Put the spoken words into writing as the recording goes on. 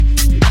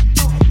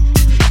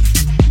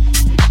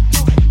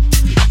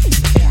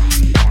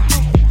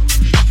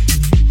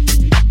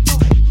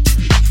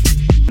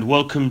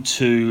welcome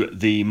to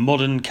the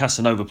Modern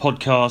Casanova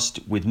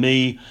podcast with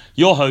me,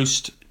 your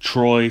host,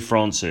 Troy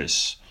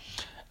Francis.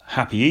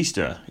 Happy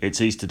Easter.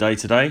 It's Easter Day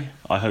today.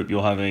 I hope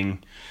you're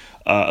having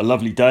a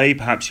lovely day.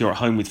 Perhaps you're at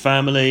home with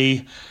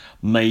family.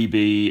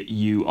 Maybe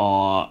you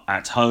are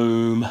at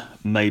home.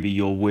 Maybe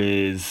you're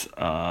with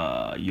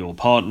your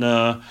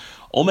partner.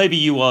 Or maybe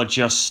you are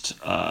just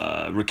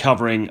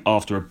recovering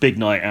after a big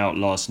night out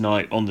last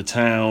night on the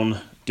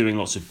town, doing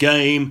lots of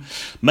game.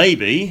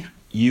 Maybe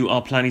you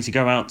are planning to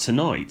go out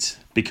tonight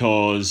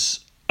because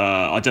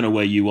I don't know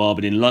where you are,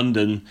 but in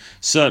London,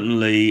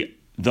 certainly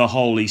the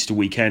whole Easter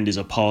weekend is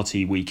a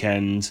party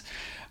weekend.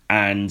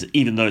 And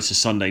even though it's a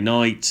Sunday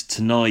night,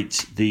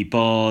 tonight the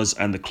bars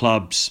and the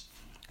clubs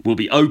will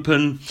be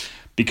open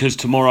because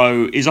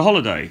tomorrow is a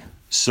holiday.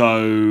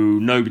 So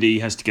nobody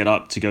has to get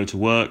up to go to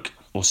work,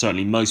 or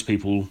certainly most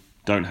people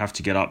don't have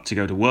to get up to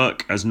go to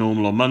work as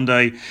normal on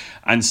Monday.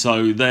 And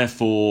so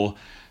therefore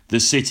the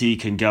city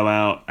can go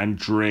out and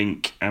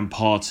drink and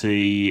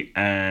party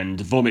and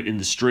vomit in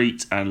the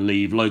street and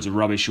leave loads of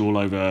rubbish all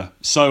over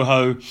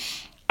Soho,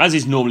 as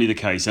is normally the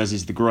case, as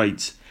is the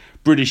great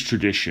British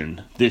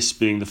tradition, this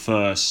being the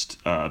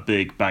first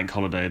big bank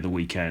holiday of the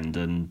weekend.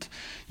 And,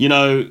 you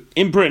know,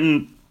 in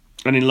Britain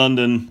and in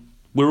London,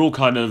 we're all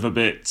kind of a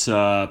bit,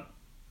 how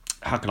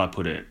can I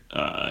put it?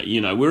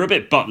 We're a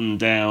bit buttoned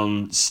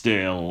down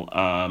still,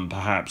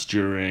 perhaps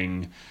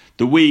during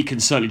the week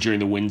and certainly during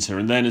the winter.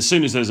 And then as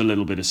soon as there's a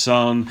little bit of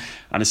sun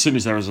and as soon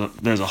as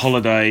there's a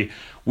holiday,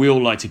 we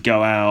all like to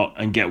go out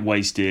and get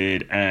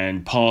wasted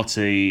and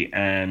party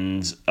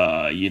and,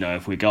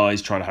 if we're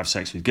guys, try to have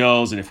sex with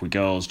girls, and if we're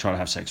girls, try to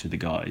have sex with the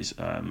guys,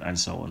 and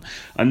so on.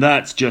 And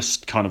that's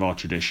just kind of our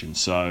tradition.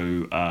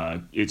 So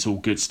it's all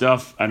good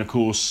stuff. And of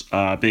course,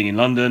 being in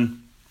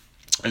London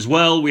as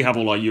well, we have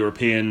all our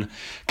European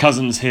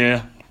cousins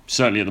here,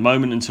 certainly at the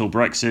moment until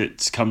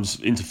Brexit comes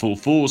into full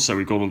force. So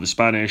we've got all the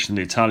Spanish and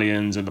the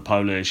Italians and the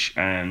Polish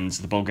and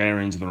the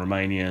Bulgarians and the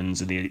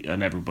Romanians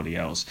and everybody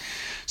else.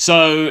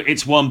 So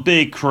it's one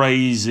big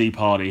crazy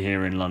party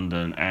here in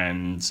London.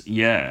 And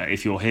yeah,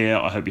 if you're here,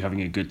 I hope you're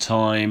having a good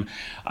time.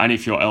 And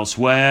if you're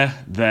elsewhere,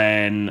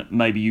 then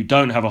maybe you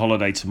don't have a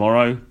holiday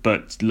tomorrow,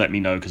 but let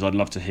me know because I'd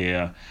love to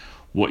hear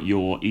what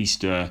your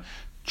Easter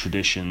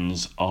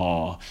traditions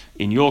are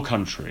in your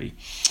country.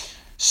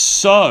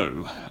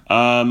 So,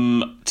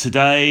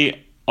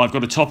 today I've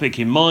got a topic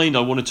in mind.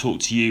 I want to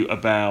talk to you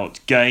about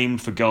game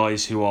for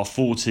guys who are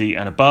 40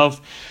 and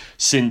above,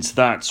 since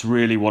that's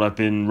really what I've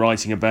been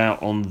writing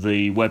about on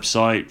the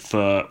website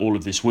for all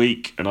of this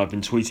week, and I've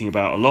been tweeting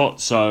about a lot.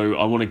 So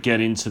I want to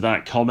get into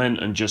that comment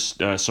and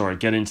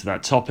get into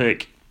that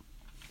topic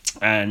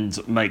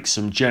and make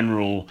some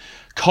general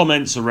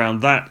comments around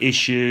that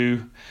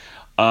issue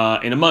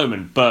in a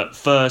moment. But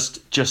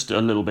first, just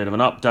a little bit of an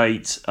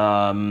update.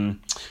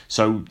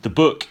 So the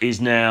book is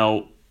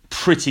now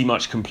pretty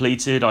much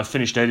completed. I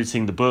finished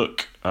editing the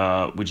book,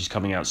 which is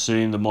coming out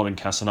soon. The Modern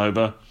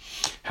Casanova,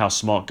 How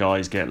Smart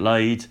Guys Get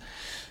Laid,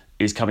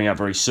 is coming out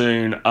very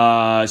soon.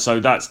 So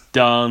that's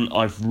done.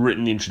 I've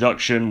written the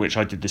introduction, which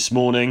I did this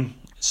morning.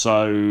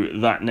 So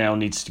that now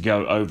needs to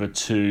go over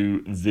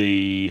to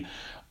the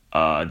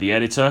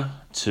editor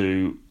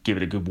to give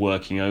it a good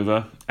working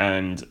over,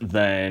 and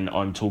then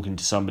I'm talking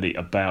to somebody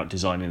about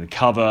designing the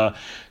cover,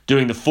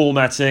 doing the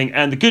formatting.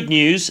 And the good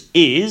news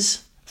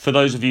is, for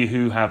those of you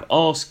who have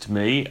asked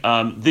me,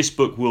 this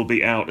book will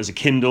be out as a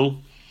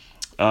Kindle,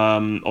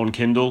 on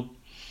Kindle,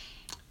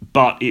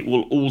 but it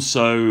will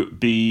also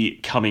be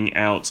coming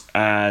out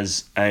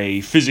as a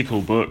physical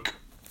book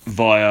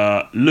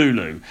via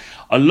Lulu,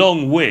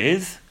 along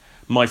with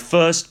my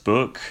first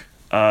book,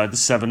 The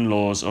 7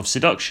 Laws of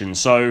Seduction.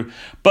 So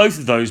both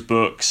of those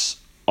books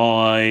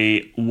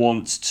I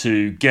want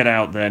to get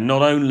out there,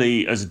 not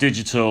only as a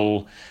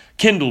digital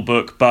Kindle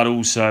book, but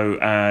also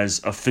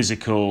as a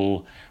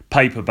physical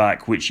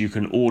paperback, which you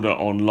can order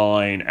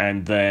online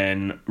and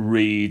then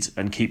read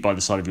and keep by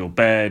the side of your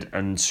bed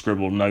and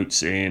scribble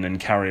notes in and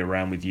carry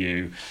around with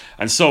you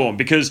and so on.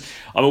 Because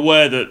I'm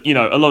aware that,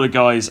 a lot of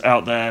guys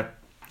out there,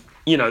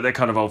 they're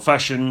kind of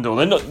old-fashioned, or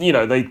they're not,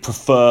 they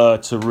prefer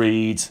to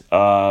read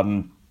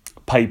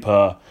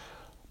paper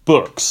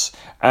books.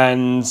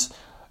 And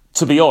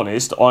to be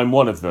honest, I'm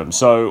one of them.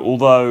 So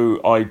although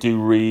I do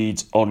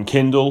read on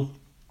Kindle,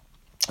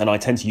 and I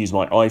tend to use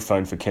my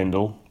iPhone for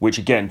Kindle, which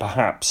again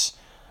perhaps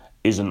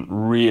isn't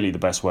really the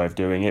best way of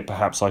doing it.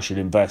 Perhaps I should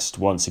invest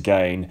once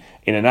again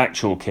in an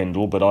actual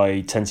Kindle, but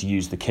I tend to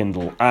use the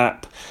Kindle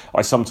app.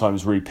 I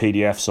sometimes read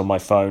PDFs on my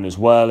phone as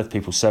well if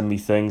people send me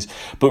things.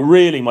 But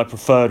really my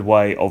preferred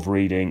way of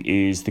reading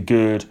is the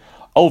good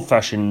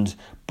old-fashioned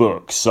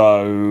book.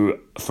 So,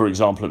 for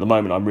example, at the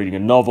moment I'm reading a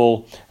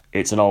novel.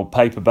 It's an old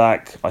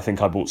paperback. I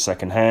think I bought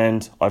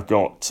secondhand. I've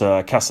got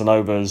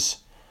Casanova's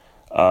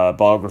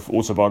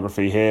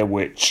autobiography here,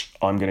 which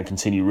I'm going to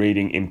continue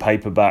reading in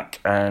paperback.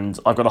 And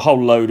I've got a whole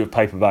load of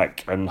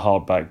paperback and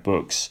hardback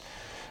books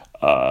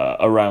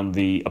around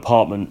the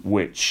apartment,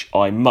 which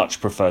I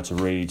much prefer to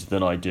read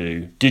than I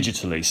do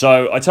digitally.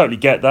 So I totally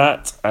get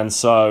that, and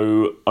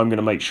so I'm going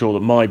to make sure that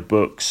my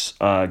books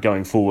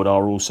going forward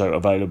are also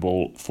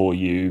available for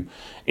you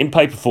in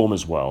paper form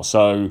as well.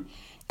 So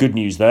good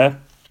news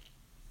there.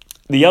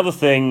 The other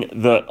thing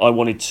that I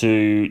wanted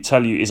to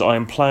tell you is I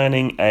am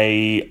planning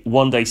a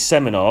one-day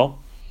seminar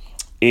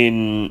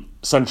in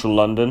central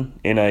London,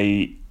 in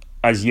a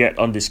as yet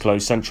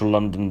undisclosed central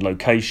London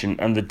location,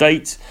 and the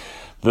date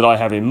that I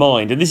have in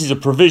mind, and this is a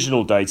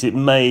provisional date, it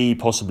may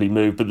possibly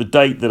move, but the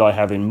date that I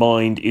have in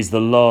mind is the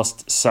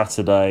last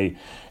Saturday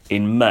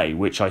in May,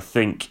 which I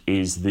think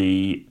is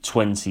the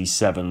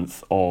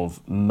 27th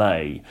of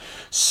May.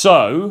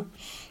 So,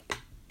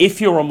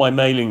 if you're on my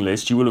mailing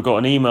list, you will have got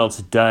an email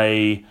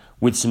today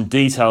with some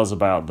details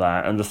about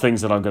that and the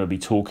things that I'm going to be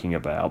talking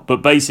about.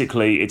 But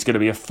basically, it's going to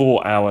be a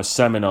 4-hour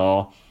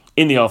seminar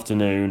in the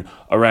afternoon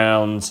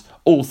around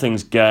all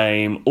things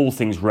game, all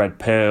things red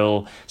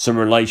pill, some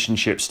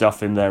relationship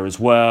stuff in there as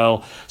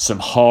well, some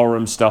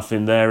harem stuff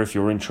in there if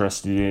you're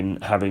interested in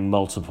having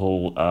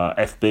multiple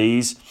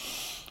FBs.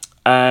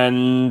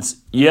 And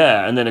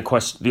yeah, and then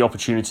the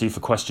opportunity for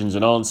questions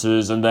and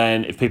answers, and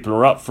then if people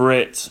are up for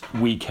it,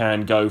 we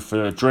can go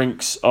for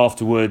drinks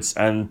afterwards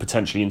and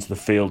potentially into the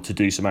field to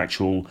do some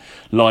actual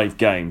live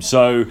games.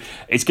 So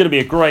it's going to be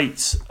a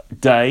great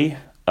day.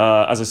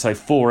 As I say,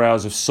 4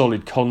 hours of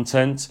solid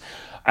content.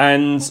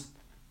 And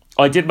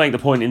I did make the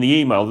point in the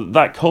email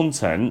that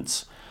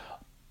content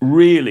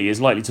really is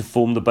likely to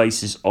form the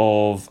basis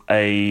of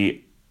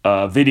a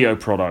video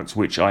product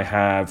which I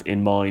have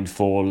in mind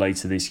for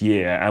later this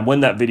year. And when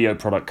that video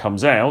product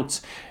comes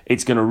out,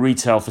 it's going to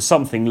retail for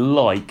something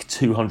like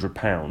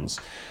 £200.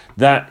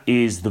 That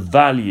is the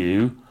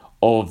value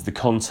of the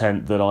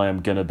content that I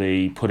am going to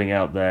be putting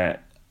out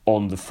there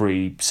on the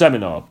free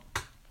seminar.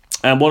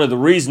 And one of the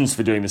reasons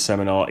for doing the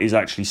seminar is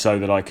actually so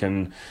that I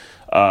can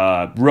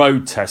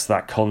road test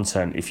that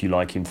content, if you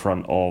like, in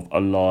front of a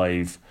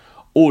live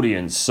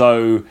audience.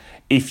 So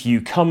if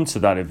you come to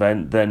that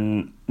event,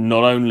 then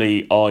not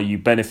only are you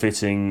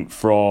benefiting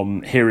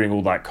from hearing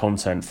all that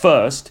content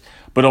first,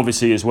 but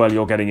obviously as well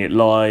you're getting it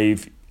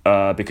live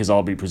because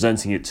I'll be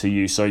presenting it to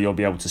you. So you'll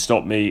be able to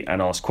stop me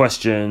and ask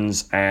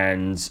questions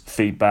and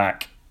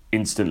feedback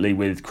instantly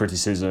with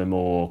criticism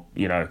or,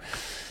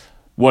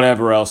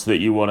 whatever else that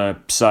you want to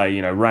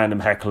say, random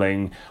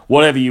heckling,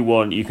 whatever you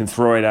want, you can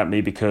throw it at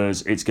me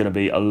because it's going to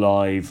be a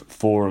live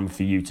forum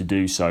for you to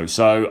do so.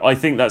 So I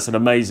think that's an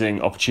amazing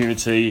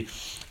opportunity.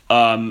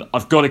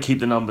 I've got to keep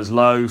the numbers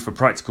low for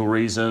practical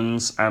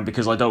reasons and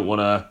because I don't want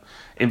to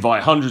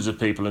invite hundreds of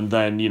people and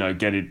then,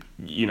 get it,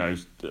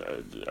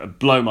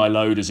 blow my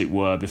load, as it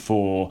were,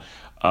 before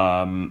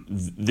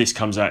this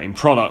comes out in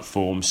product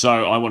form.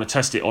 So I want to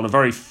test it on a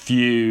very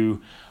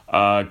few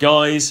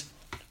guys.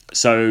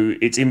 So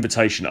it's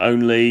invitation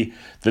only.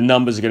 The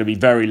numbers are going to be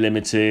very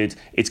limited.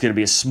 It's going to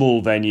be a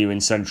small venue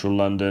in central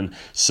London.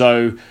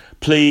 So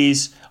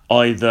please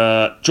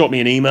either drop me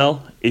an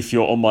email if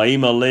you're on my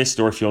email list,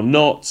 or if you're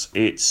not,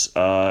 it's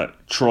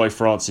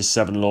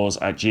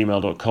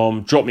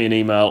troyfrancis7laws@gmail.com. Drop me an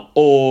email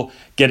or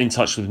get in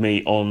touch with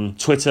me on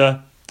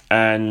Twitter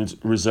and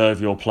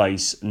reserve your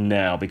place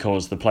now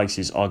because the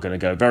places are going to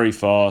go very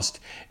fast.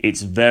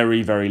 It's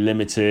very, very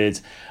limited.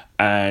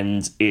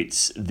 And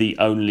it's the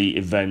only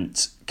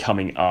event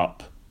coming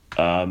up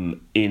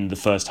in the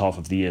first half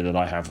of the year that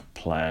I have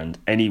planned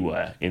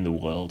anywhere in the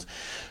world.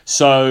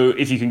 So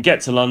if you can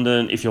get to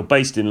London, if you're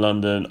based in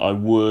London, I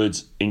would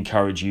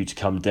encourage you to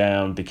come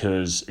down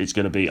because it's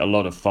going to be a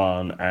lot of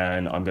fun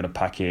and I'm going to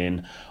pack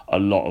in a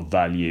lot of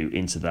value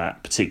into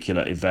that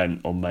particular event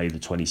on May the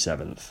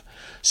 27th.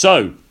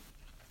 So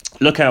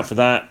look out for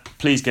that.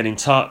 Please get in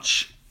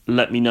touch.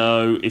 Let me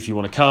know if you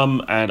want to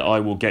come and I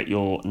will get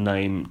your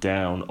name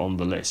down on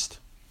the list.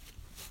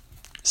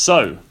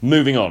 So,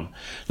 moving on.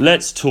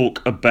 Let's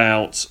talk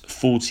about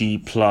 40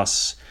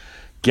 Plus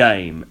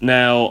Game.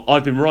 Now,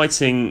 I've been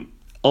writing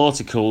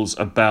articles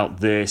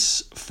about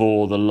this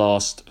for the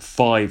last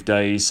 5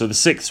 days. So the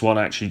 6th one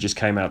actually just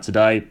came out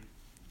today.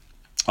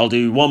 I'll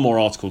do one more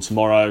article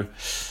tomorrow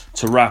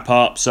to wrap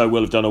up. So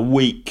we'll have done a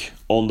week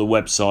on the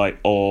website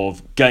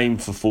of Game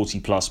for 40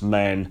 Plus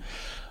Men.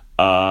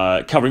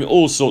 Covering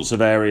all sorts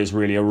of areas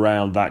really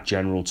around that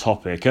general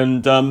topic.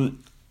 And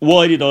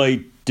why did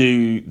I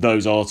do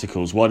those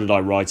articles? Why did I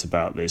write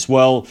about this?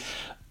 Well,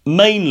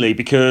 mainly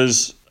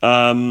because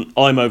I'm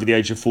over the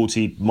age of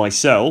 40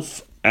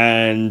 myself,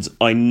 and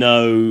I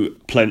know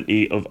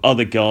plenty of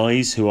other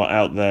guys who are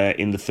out there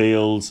in the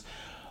field,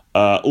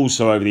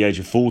 also over the age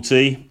of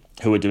 40,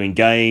 who are doing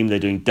game. They're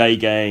doing day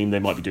game, they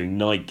might be doing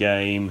night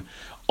game,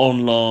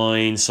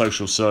 online,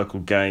 social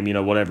circle game,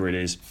 whatever it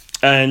is.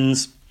 And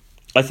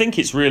I think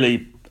it's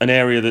really an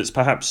area that's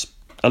perhaps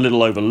a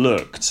little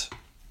overlooked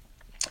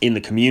in the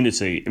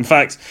community. In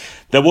fact,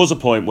 there was a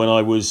point when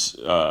I was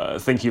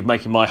thinking of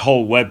making my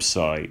whole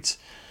website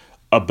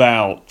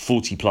about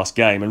 40 Plus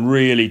Game and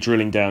really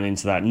drilling down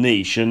into that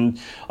niche. And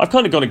I've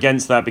kind of gone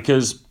against that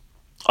because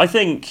I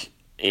think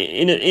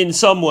in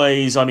some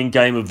ways, I mean,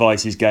 game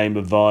advice is game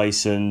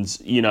advice, and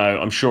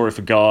I'm sure if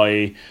a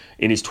guy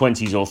in his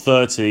 20s or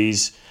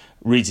 30s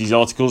reads these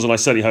articles, and I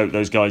certainly hope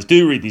those guys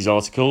do read these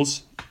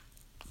articles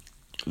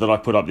that I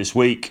put up this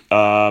week,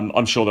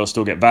 I'm sure they'll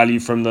still get value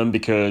from them,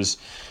 because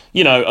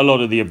a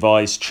lot of the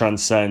advice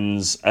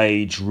transcends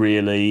age,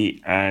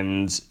 really,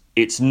 and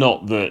it's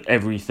not that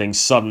everything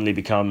suddenly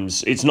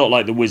becomes... It's not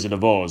like the Wizard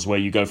of Oz, where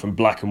you go from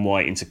black and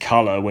white into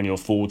colour when you're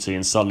 40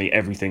 and suddenly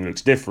everything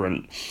looks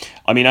different.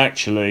 I mean,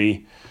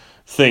 actually,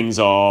 things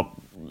are,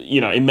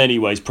 in many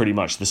ways pretty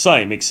much the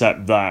same,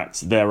 except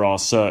that there are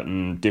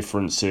certain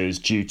differences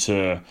due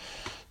to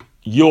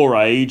your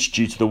age,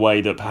 due to the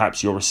way that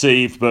perhaps you're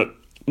received, but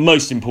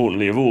most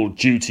importantly of all,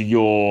 due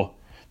to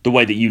the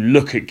way that you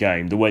look at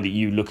game, the way that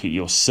you look at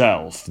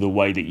yourself, the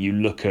way that you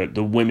look at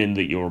the women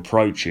that you're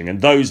approaching. And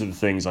those are the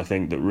things I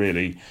think that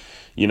really,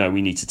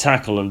 we need to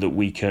tackle, and that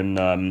we can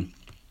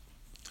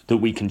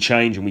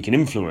change and we can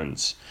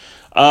influence.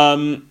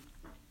 So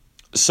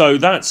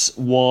that's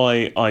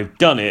why I've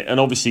done it. And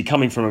obviously,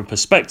 coming from a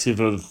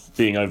perspective of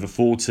being over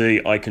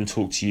 40, I can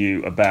talk to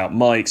you about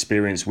my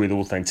experience with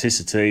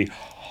authenticity.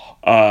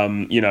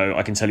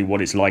 I can tell you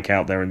what it's like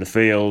out there in the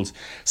field,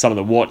 some of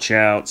the watch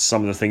outs,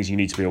 some of the things you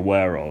need to be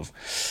aware of.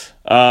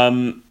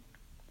 And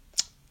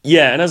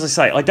as I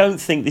say, I don't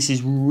think this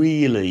is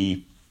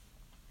really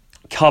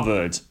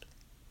covered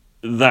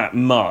that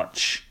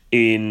much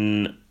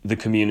in the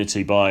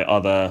community by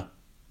other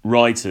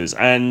writers.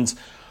 And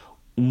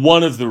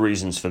one of the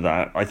reasons for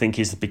that, I think,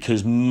 is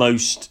because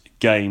most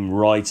game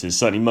writers,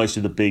 certainly most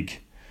of the big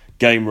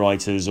game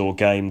writers or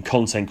game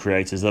content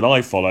creators that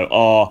I follow,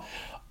 are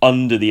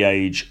under the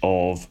age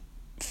of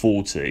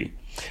 40.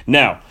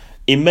 Now,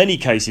 in many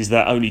cases,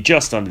 they're only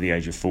just under the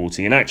age of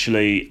 40. And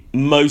actually,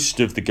 most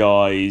of the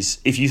guys,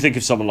 if you think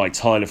of someone like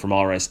Tyler from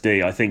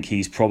RSD, I think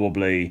he's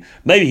probably,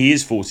 maybe he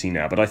is 40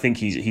 now, but I think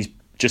he's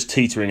just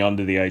teetering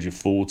under the age of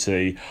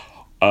 40.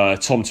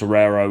 Tom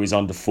Torero is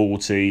under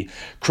 40.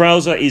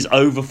 Krauser is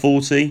over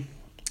 40.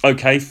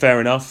 Okay, fair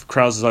enough.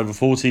 Krauser's over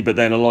 40, but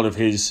then a lot of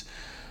his,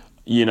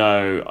 his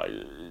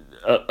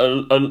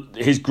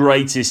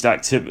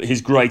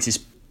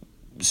greatest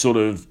sort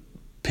of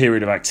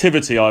period of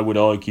activity, I would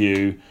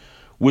argue,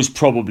 was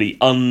probably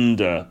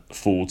under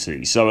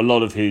 40. So a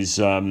lot of his,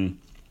 the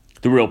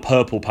real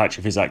purple patch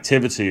of his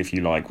activity, if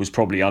you like, was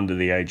probably under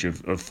the age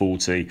of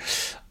 40.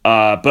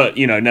 But,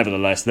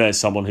 nevertheless, there's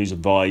someone whose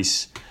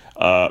advice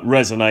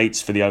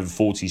resonates for the over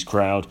 40s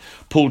crowd.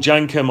 Paul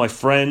Janka, my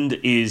friend,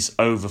 is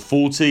over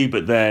 40,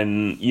 but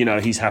then,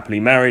 he's happily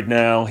married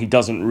now. He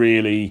doesn't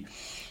really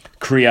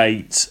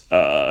create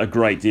a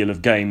great deal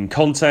of game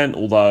content,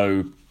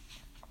 although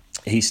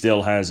he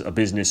still has a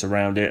business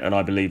around it, and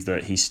I believe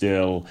that he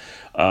still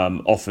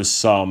offers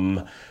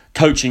some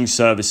coaching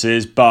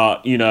services,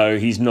 but,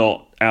 he's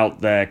not out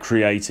there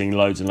creating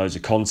loads and loads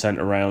of content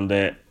around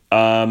it.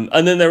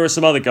 And then there are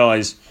some other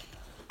guys,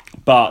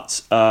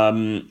 but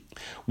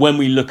when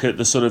we look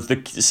at some of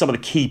the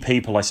key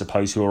people, I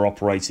suppose, who are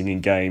operating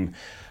in game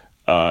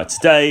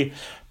today,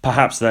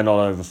 perhaps they're not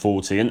over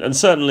 40, and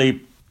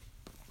certainly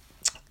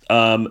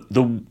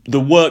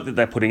the work that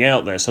they're putting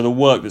out there, so the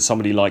work that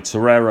somebody like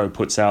Torero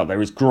puts out there,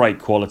 is great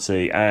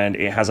quality, and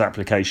it has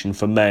application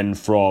for men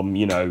from,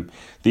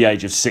 the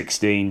age of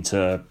 16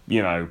 to,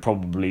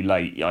 probably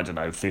late,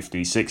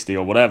 50, 60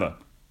 or whatever.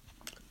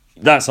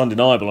 That's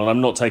undeniable, and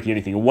I'm not taking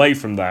anything away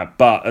from that,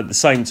 but at the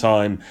same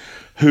time,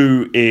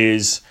 who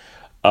is,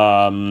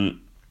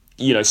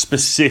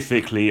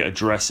 specifically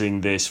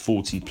addressing this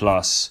 40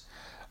 plus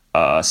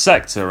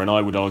sector, and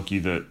I would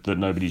argue that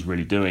nobody's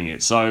really doing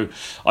it. So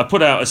I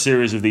put out a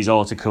series of these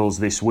articles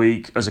this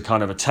week as a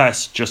kind of a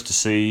test, just to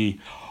see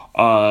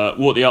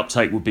what the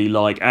uptake would be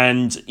like,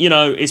 and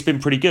it's been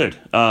pretty good.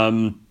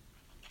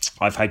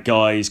 I've had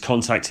guys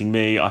contacting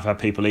me, I've had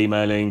people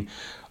emailing.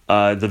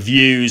 The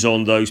views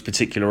on those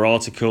particular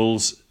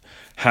articles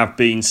have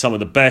been some of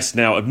the best.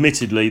 Now,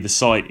 admittedly, the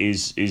site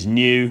is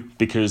new,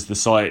 because the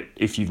site,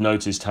 if you've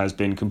noticed, has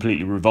been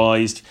completely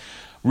revised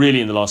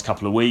really in the last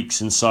couple of weeks,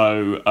 and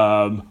so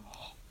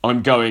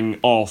I'm going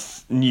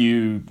off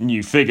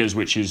new figures,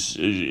 which is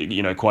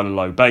quite a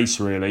low base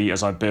really,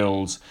 as I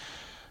build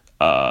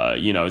the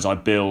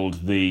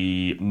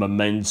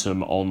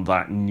momentum on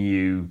that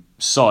new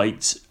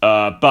site.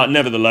 But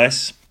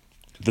nevertheless,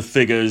 the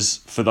figures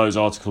for those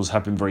articles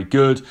have been very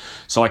good,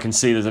 so I can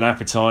see there's an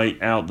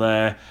appetite out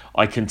there.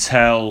 I can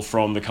tell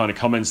from the kind of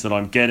comments that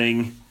I'm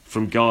getting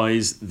from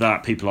guys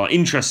that people are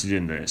interested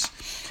in this.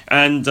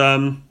 And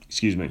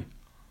excuse me,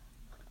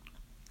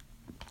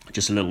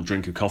 just a little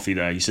drink of coffee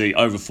there. You see,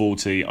 over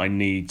 40, I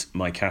need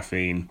my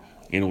caffeine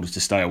in order to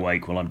stay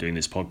awake while I'm doing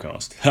this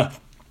podcast.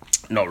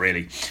 Not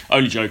really,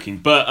 only joking.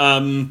 But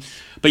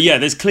yeah,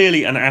 there's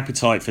clearly an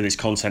appetite for this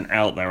content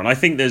out there, and I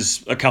think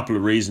there's a couple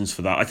of reasons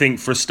for that. I think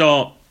for a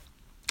start,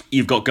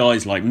 you've got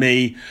guys like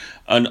me,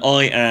 and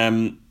I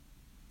am,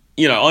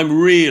 I'm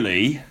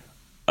really,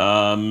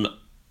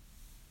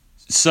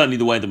 certainly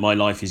the way that my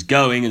life is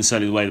going, and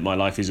certainly the way that my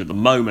life is at the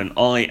moment,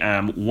 I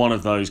am one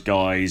of those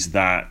guys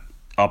that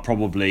are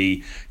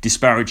probably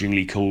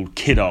disparagingly called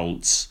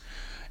kidults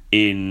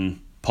in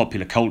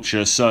popular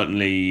culture.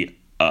 Certainly,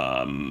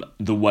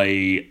 the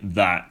way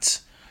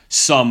that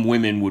some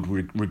women would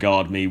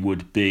regard me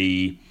would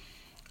be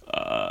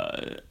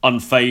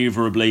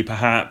unfavorably,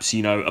 perhaps,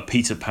 a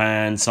Peter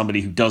Pan,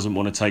 somebody who doesn't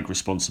want to take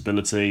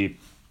responsibility,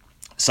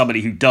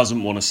 somebody who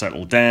doesn't want to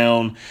settle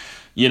down,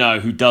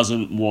 who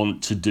doesn't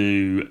want to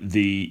do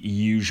the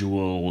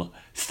usual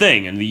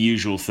thing. And the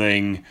usual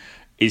thing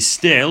is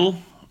still,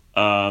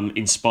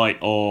 in spite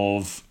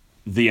of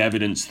the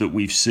evidence that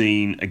we've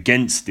seen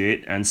against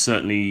it, and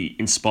certainly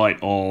in spite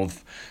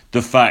of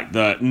the fact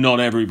that not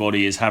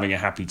everybody is having a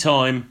happy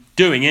time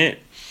doing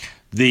it,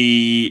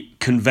 the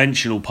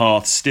conventional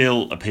path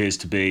still appears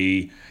to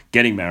be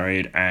getting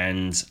married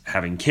and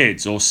having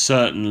kids, or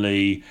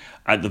certainly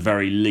at the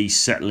very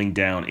least settling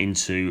down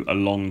into a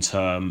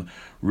long-term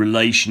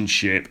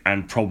relationship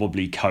and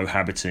probably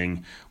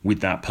cohabiting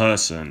with that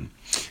person.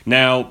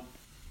 Now,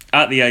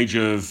 at the age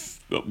of,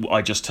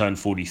 I just turned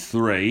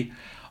 43,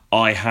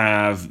 I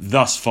have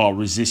thus far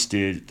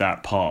resisted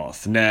that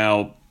path.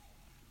 Now,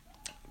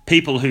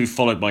 people who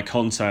followed my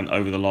content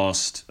over the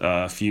last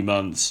few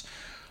months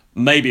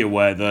may be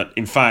aware that,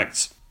 in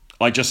fact,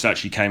 I just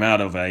actually came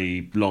out of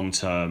a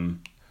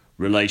long-term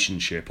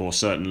relationship, or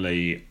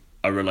certainly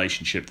a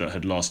relationship that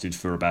had lasted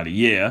for about a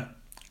year,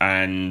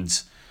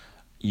 and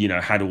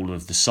had all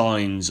of the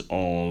signs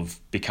of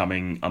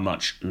becoming a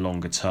much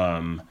longer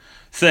term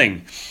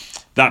thing.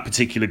 That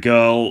particular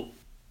girl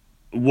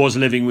was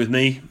living with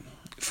me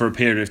for a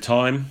period of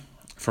time,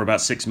 for about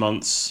 6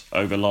 months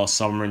over last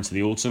summer into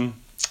the autumn.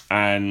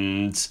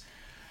 And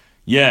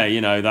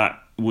that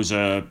was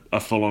a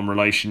full-on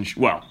relationship.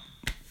 Well,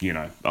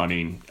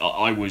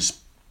 I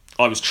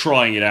was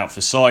trying it out for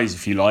size,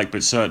 if you like,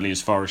 but certainly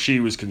as far as she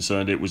was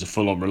concerned, it was a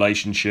full-on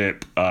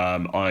relationship.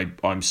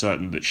 I'm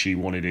certain that she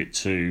wanted it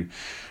to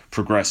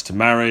progress to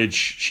marriage.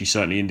 She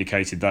certainly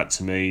indicated that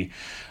to me.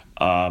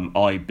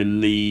 I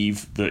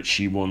believe that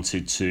she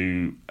wanted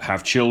to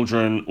have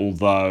children,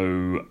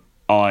 although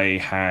I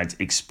had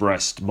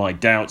expressed my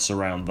doubts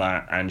around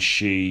that, and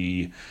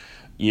she,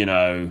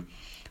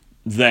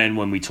 then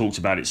when we talked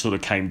about it, sort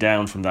of came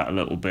down from that a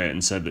little bit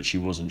and said that she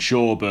wasn't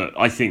sure. But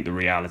I think the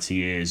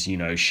reality is,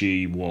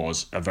 she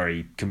was a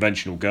very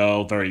conventional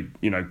girl, very,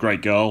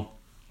 great girl.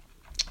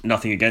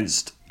 Nothing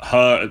against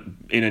her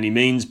in any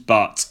means,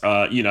 but,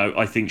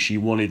 I think she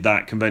wanted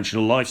that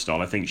conventional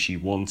lifestyle. I think she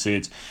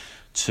wanted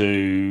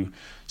to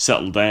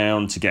settle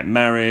down, to get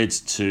married,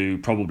 to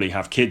probably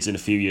have kids in a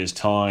few years'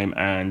 time,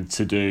 and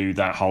to do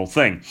that whole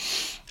thing.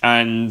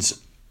 And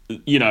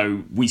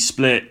we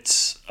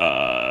split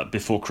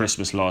before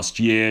Christmas last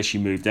year. She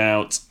moved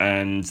out,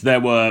 and there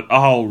were a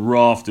whole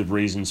raft of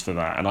reasons for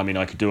that. And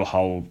I could do a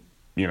whole,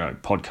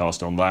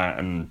 podcast on that,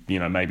 and,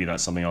 maybe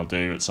that's something I'll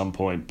do at some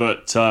point.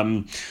 But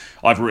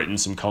I've written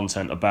some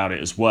content about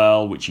it as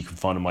well, which you can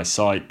find on my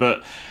site.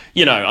 But,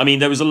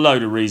 there was a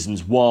load of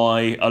reasons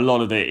why. A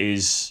lot of it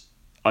is,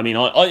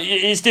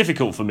 it's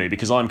difficult for me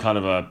because I'm kind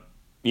of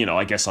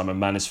I guess I'm a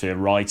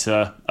manosphere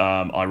writer.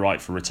 I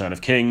write for Return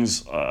of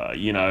Kings.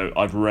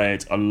 I've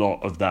read a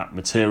lot of that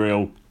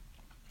material.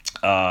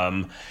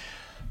 The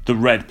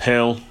red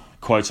pill,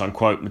 quote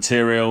unquote,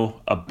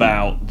 material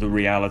about the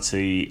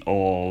reality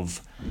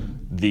of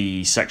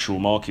the sexual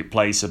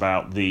marketplace,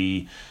 about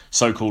the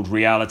so-called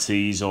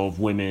realities of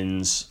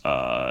women's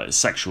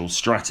sexual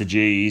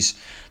strategies,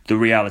 the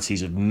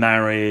realities of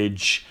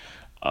marriage,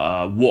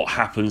 what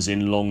happens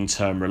in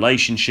long-term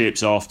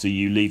relationships after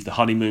you leave the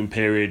honeymoon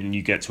period and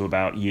you get to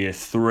about year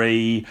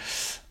 3,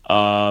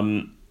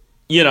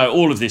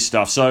 all of this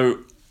stuff. So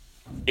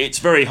it's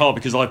very hard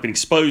because I've been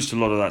exposed to a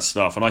lot of that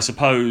stuff, and I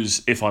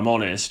suppose, if I'm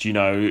honest,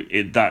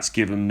 that's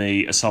given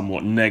me a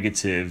somewhat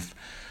negative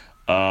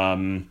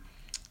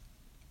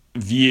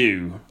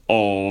view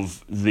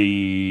of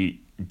the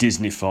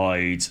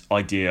Disneyfied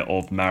idea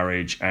of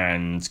marriage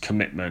and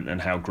commitment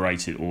and how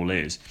great it all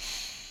is.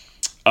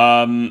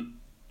 And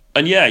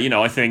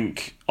I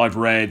think I've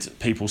read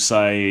people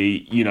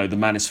say, the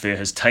manosphere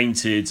has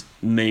tainted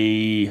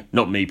me,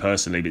 not me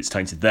personally, but it's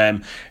tainted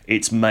them.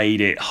 It's made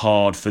it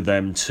hard for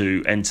them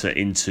to enter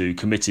into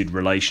committed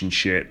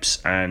relationships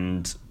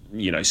and,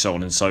 so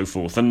on and so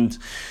forth. And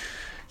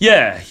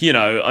I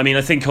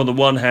think on the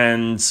one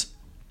hand,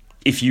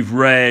 if you've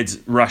read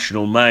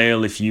Rational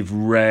Male, if you've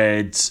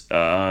read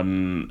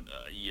The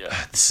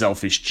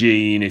Selfish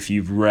Gene, if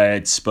you've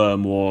read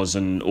Sperm Wars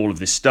and all of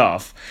this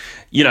stuff,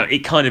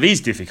 it kind of is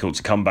difficult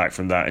to come back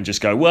from that and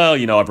just go, well,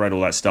 I've read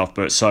all that stuff,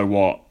 but so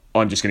what?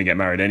 I'm just going to get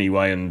married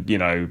anyway, and,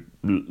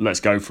 let's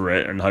go for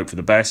it and hope for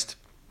the best.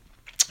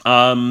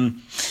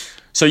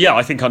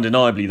 I think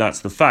undeniably that's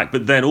the fact.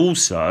 But then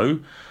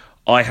also,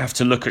 I have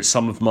to look at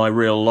some of my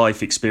real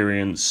life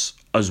experience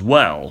as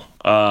well,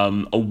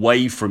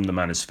 away from the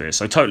manosphere.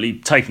 So totally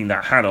taking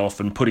that hat off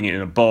and putting it in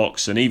a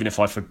box. And even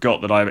if I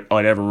forgot that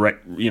I'd ever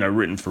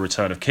written for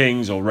Return of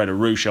Kings, or read a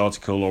Roosh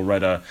article, or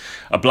read a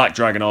Black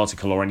Dragon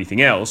article, or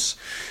anything else,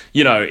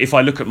 if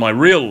I look at my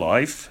real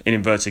life, in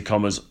inverted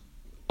commas,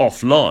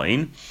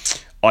 offline,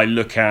 I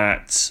look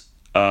at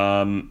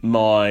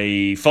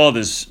my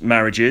father's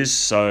marriages.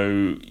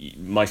 So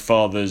my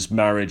father's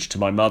marriage to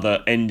my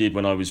mother ended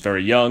when I was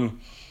very young.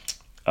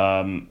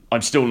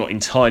 I'm still not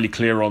entirely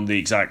clear on the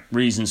exact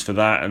reasons for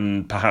that,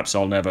 and perhaps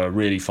I'll never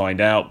really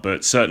find out,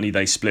 but certainly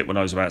they split when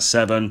I was about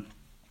 7.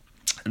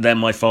 Then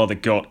my father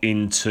got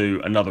into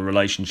another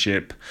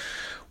relationship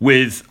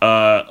with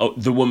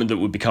the woman that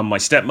would become my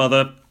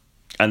stepmother,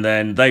 and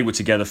then they were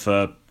together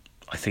for,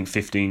 I think,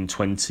 15,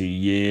 20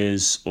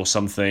 years or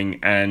something,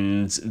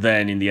 and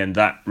then in the end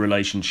that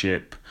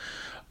relationship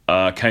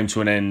came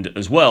to an end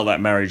as well.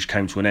 That marriage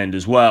came to an end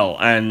as well,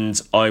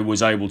 and I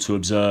was able to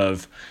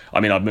observe, I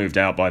mean, I'd moved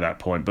out by that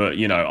point, but,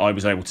 you know, I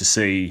was able to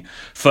see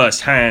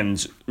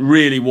firsthand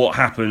really what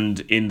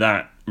happened in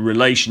that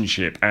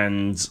relationship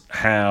and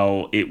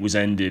how it was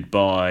ended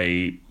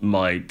by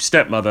my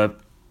stepmother,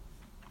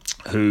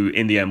 who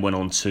in the end went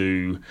on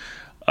to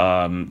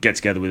get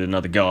together with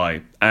another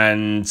guy.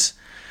 And,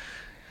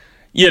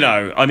 you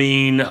know, I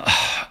mean,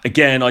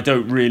 again, I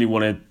don't really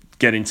want to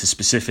get into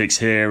specifics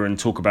here and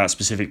talk about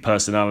specific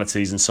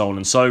personalities and so on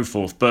and so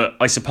forth, but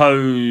I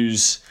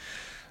suppose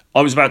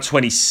I was about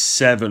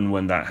 27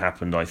 when that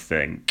happened, I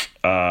think,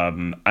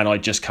 and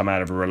I'd just come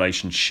out of a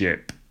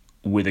relationship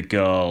with a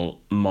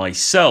girl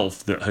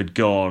myself that had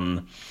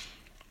gone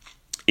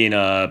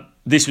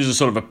this was a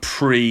sort of a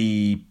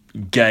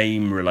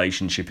pre-game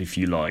relationship, if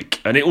you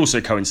like, and it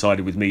also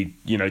coincided with me,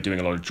 you know,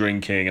 doing a lot of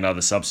drinking and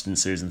other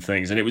substances and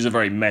things, and it was a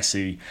very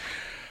messy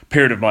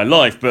period of my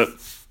life. But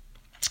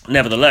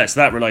nevertheless,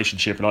 that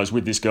relationship, and I was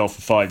with this girl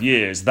for 5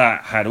 years,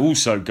 that had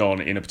also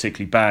gone in a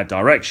particularly bad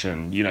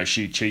direction. You know,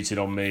 she cheated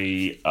on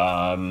me.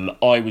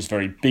 I was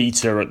very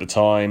beta at the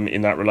time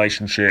in that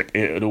relationship.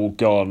 It had all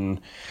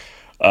gone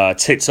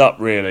tits up,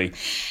 really.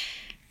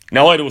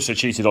 Now, I'd also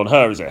cheated on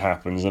her, as it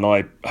happens, and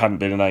I hadn't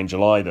been an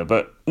angel either.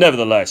 But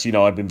nevertheless, you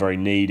know, I've been very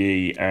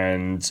needy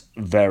and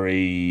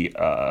very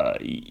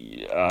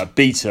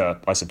beta,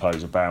 I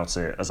suppose, about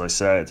it, as I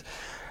said.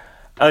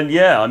 And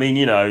yeah, I mean,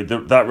 you know,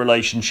 that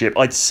relationship,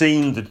 I'd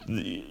seen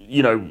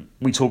you know,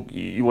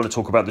 you want to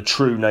talk about the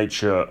true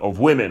nature of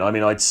women. I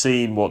mean, I'd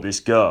seen what this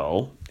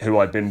girl, who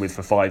I'd been with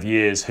for 5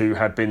 years, who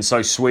had been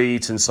so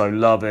sweet and so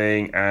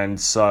loving and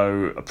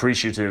so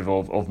appreciative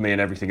of me and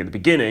everything at the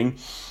beginning,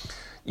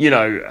 you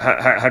know,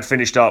 had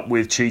finished up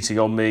with cheating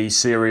on me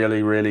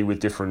serially, really, with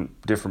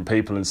different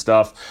people and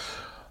stuff.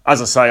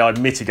 As I say, I'd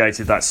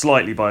mitigated that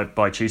slightly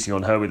by cheating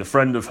on her with a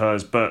friend of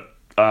hers, but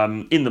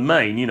in the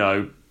main, you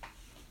know,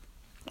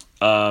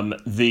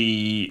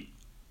 the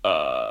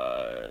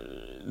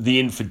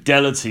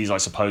infidelities, I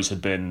suppose,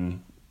 had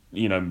been,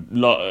 you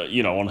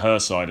know, on her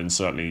side, and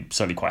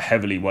certainly quite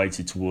heavily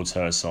weighted towards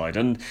her side.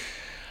 And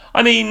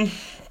I mean,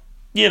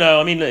 you know,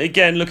 I mean,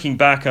 again, looking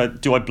back,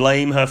 do I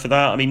blame her for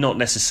that? I mean, not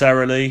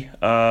necessarily.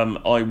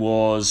 I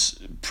was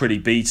pretty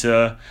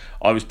beta.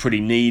 I was pretty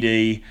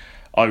needy.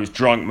 I was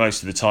drunk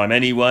most of the time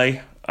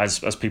anyway. As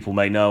people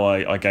may know,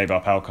 I gave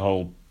up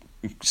alcohol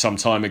some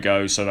time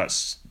ago, so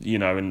that's, you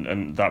know,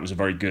 and that was a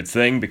very good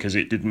thing, because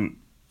it didn't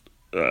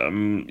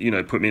you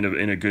know, put me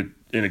in a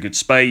good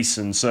space,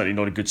 and certainly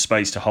not a good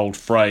space to hold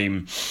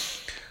frame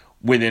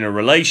within a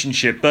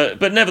relationship.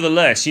 But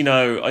nevertheless, you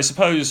know, I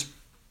suppose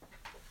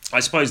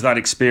that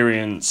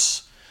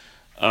experience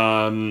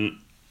kind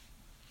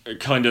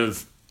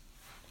of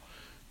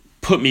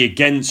put me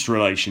against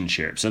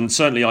relationships, and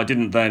certainly I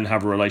didn't then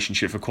have a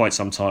relationship for quite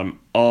some time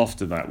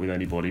after that with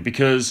anybody,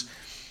 because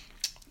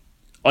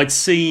I'd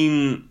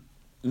seen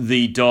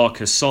the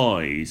darker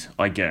side,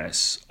 I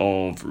guess,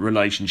 of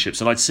relationships,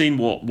 and I'd seen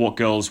what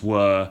girls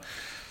were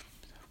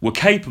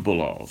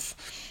capable of.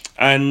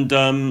 And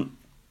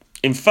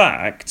in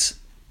fact,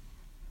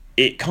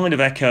 it kind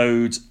of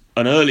echoed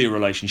an earlier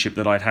relationship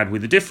that I'd had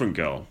with a different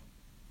girl,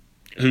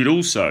 who'd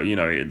also, you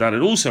know, that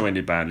had also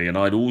ended badly, and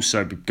I'd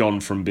also gone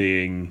from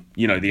being,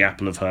 you know, the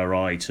apple of her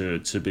eye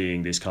to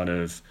being this kind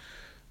of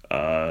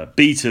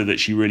beta that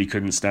she really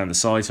couldn't stand the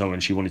sight of,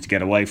 and she wanted to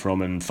get away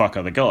from and fuck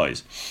other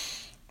guys.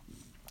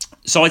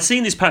 So I'd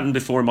seen this pattern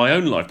before in my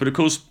own life, but of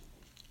course,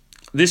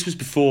 this was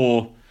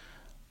before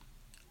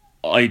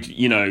I'd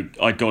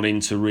got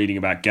into reading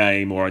about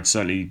game, or I'd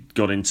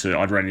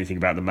read anything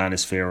about the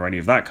manosphere or any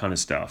of that kind of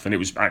stuff, and it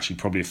was actually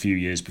probably a few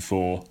years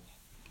before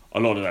a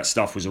lot of that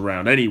stuff was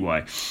around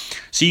anyway.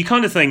 So you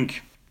kind of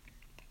think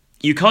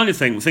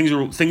things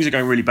are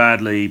going really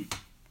badly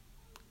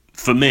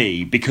for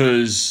me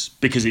because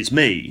it's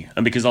me,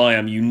 and because I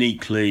am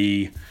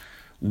uniquely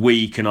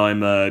weak, and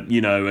I'm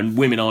and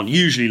women aren't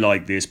usually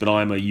like this, but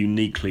I'm a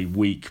uniquely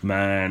weak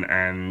man,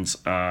 and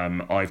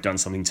I've done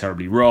something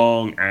terribly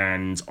wrong,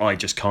 and I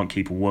just can't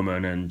keep a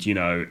woman, and, you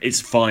know,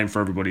 it's fine for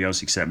everybody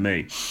else except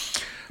me.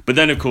 But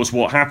then, of course,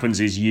 what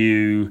happens is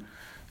you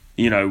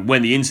know,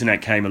 when the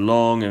internet came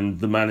along and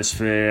the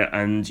manosphere,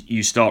 and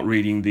you start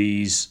reading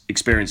these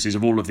experiences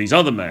of all of these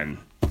other men,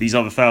 these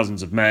other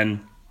thousands of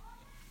men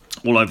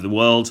all over the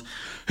world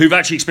who've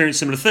actually experienced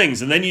similar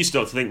things, and then you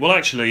start to think, well,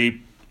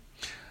 actually,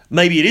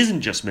 maybe it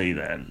isn't just me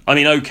then. I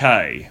mean,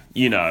 okay,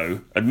 you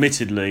know,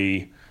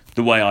 admittedly,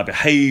 the way I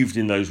behaved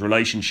in those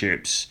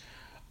relationships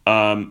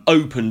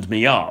opened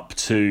me up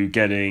to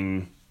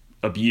getting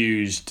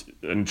abused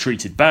and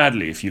treated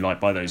badly, if you like,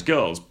 by those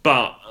girls.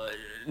 But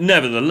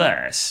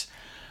nevertheless,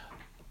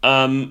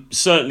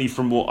 certainly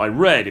from what I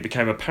read, it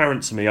became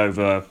apparent to me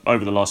over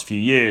the last few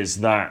years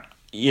that,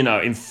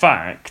 in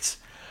fact,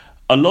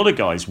 a lot of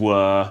guys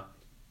were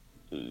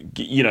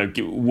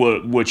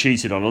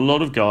cheated on. A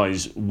lot of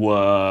guys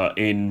were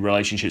in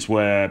relationships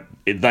where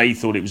they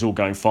thought it was all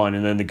going fine,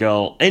 and then the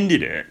girl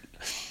ended it,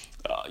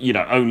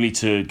 only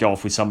to go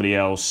off with somebody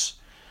else,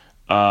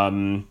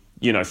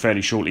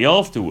 fairly shortly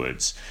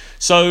afterwards.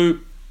 So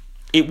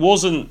it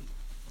wasn't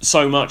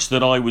so much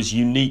that I was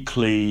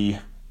uniquely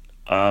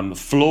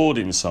flawed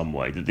in some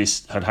way that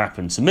this had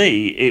happened to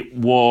me. It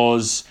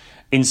was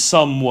in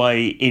some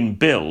way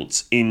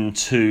inbuilt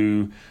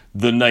into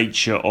the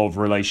nature of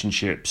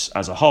relationships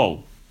as a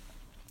whole.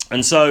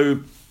 And so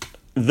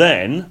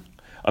then,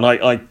 and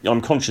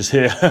I'm conscious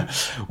here,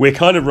 we're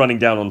kind of running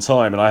down on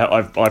time, and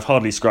I've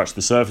hardly scratched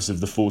the surface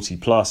of the 40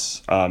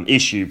 plus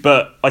issue,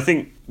 but I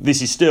think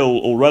this is still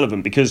all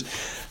relevant, because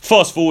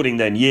fast forwarding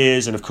then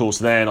years, and of course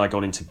then I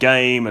got into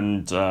game,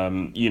 and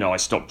I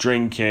stopped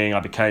drinking. I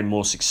became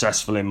more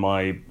successful in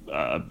my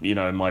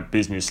in my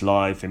business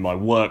life, in my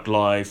work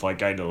life. I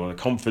gained a lot of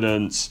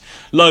confidence.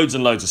 Loads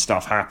and loads of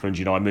stuff happened.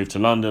 I moved to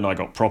London. I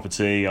got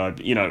property. All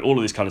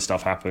of this kind of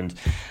stuff happened,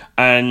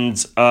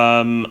 and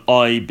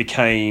I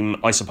became,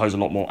 I suppose, a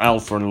lot more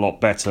alpha and a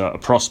lot better a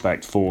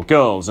prospect for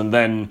girls. And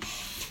then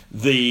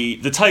the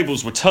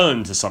tables were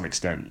turned to some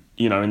extent,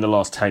 in the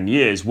last 10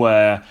 years,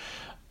 where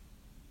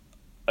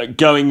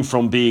going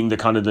from being the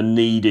kind of the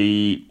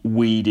needy,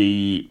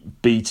 weedy,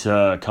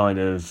 beta kind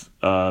of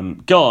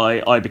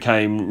guy, I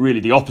became really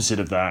the opposite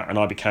of that, and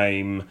I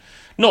became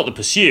not the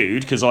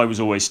pursued, because I was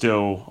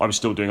still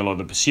doing a lot of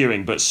the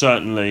pursuing, but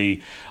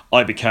certainly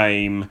I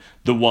became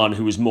the one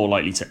who was more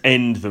likely to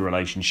end the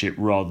relationship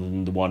rather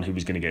than the one who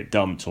was going to get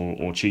dumped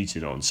or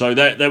cheated on. So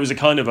there was a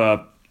kind of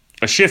a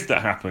shift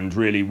that happened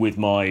really with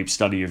my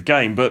study of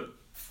game. But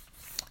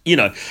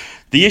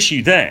the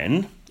issue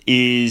then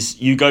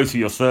is you go through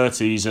your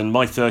 30s, and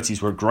my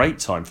 30s were a great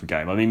time for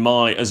game. I mean,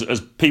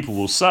 as people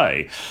will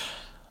say,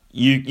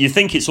 you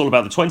think it's all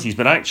about the 20s,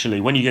 but actually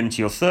when you get into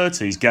your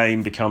 30s,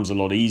 game becomes a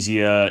lot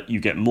easier.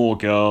 You get more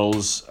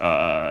girls,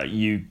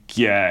 you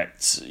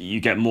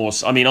get more.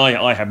 I mean,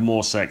 I had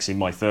more sex in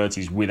my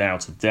 30s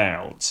without a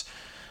doubt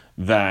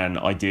than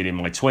I did in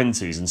my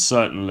 20s, and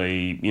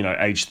certainly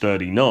age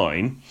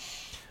 39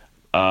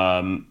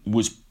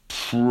 was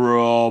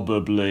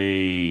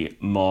probably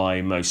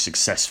my most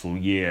successful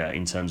year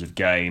in terms of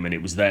game. And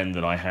it was then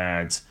that I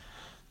had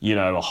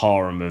a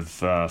harem of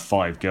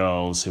 5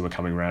 girls who were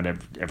coming around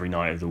every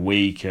night of the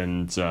week,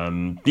 and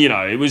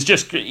it was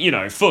just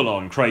full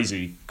on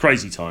crazy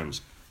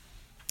times.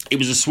 It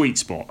was a sweet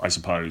spot, I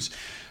suppose,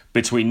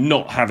 between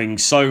not having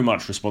so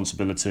much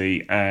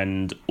responsibility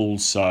and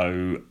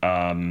also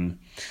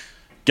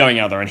going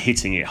out there and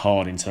hitting it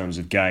hard in terms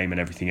of game and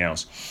everything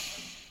else.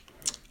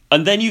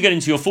 And then you get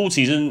into your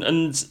 40s,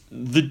 and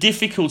the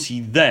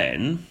difficulty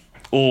then,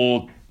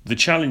 or the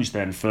challenge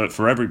then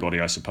for everybody,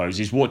 I suppose,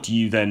 is what do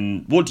you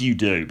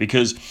do?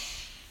 Because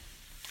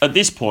at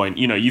this point,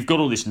 you've got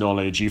all this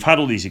knowledge, you've had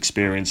all these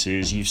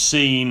experiences, you've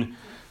seen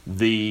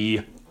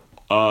the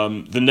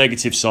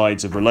negative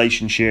sides of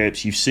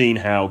relationships, you've seen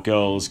how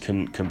girls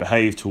can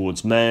behave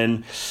towards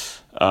men.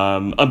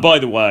 And by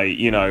the way,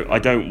 I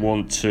don't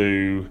want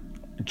to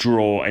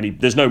draw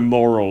there's no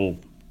moral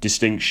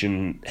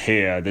distinction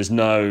here. I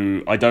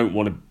don't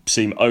want to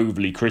seem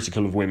overly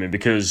critical of women,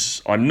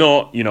 because I'm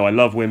not. I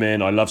love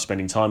women, I love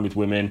spending time with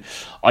women.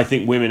 I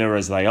think women are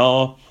as they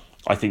are.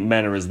 I think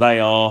men are as they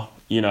are.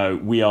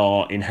 We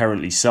are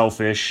inherently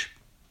selfish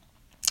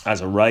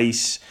as a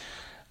race,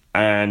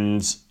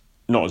 and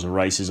not as a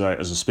race, as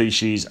a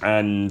species,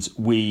 and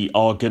we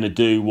are going to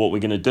do what we're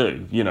going to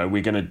do.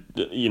 We're going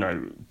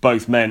to,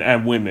 both men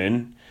and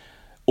women,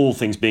 all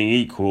things being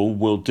equal,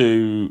 will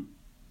do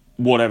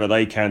whatever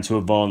they can to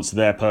advance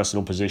their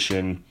personal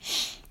position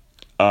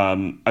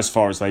as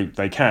far as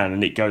they can.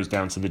 And it goes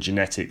down to the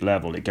genetic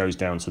level. It goes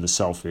down to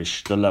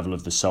the level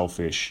of the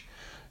selfish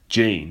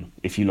gene,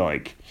 if you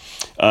like.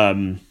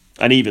 And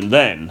even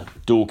then,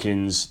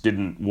 Dawkins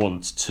didn't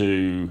want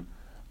to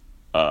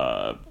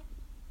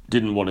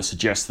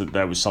suggest that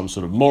there was some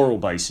sort of moral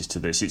basis to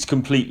this. It's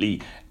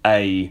completely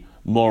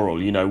amoral.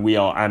 We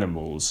are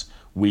animals.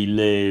 We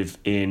live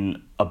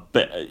in a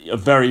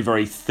very,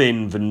 very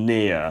thin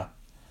veneer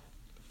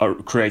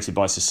created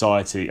by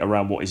society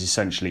around what is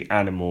essentially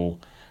animal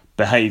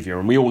behaviour,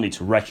 and we all need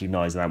to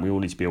recognise that, and we all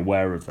need to be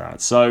aware of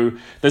that. So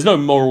there's no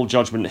moral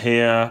judgment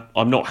here.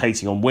 I'm not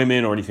hating on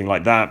women or anything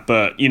like that,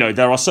 but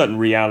there are certain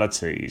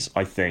realities,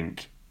 I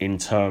think, in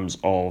terms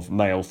of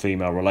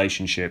male-female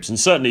relationships, and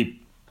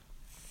certainly,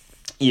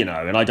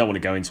 and I don't want to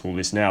go into all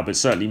this now, but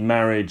certainly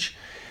marriage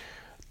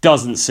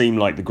doesn't seem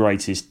like the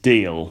greatest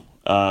deal,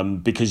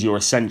 because you're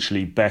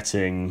essentially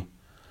betting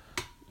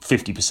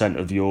 50%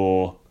 of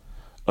your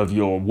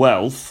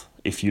wealth,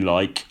 if you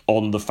like,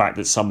 on the fact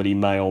that somebody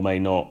may or may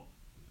not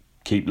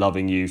keep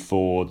loving you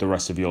for the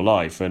rest of your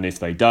life. And if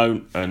they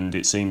don't, and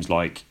it seems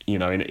like,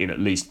 in at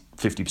least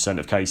 50%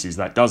 of cases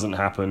that doesn't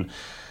happen,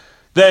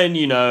 then,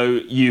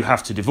 you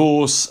have to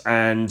divorce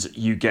and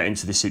you get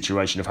into this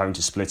situation of having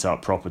to split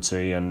up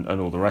property and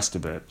all the rest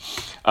of it.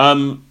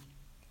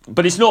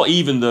 But it's not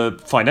even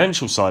the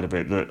financial side of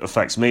it that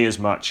affects me as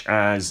much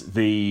as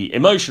the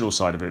emotional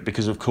side of it,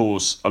 because, of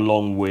course,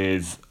 along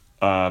with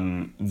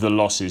the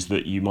losses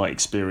that you might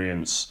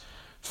experience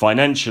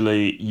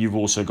financially, you've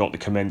also got the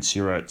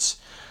commensurate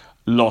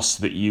loss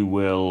that you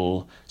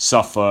will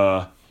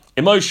suffer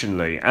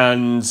emotionally.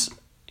 And,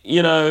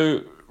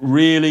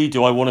 really,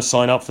 do I want to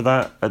sign up for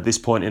that at this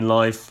point in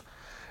life?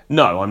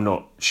 No, I'm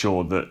not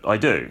sure that I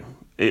do.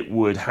 It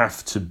would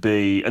have to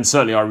be, and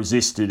certainly I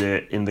resisted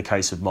it in the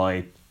case of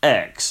my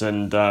ex.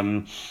 And,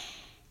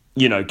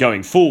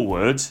 going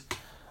forward,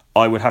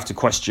 I would have to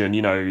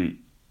question,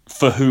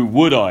 for who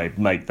would I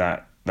make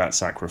that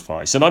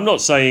sacrifice? And I'm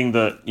not saying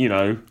that,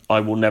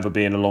 I will never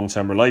be in a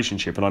long-term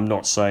relationship, and I'm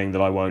not saying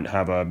that I won't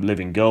have a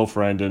living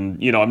girlfriend,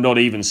 and, I'm not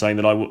even saying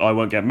that I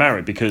won't get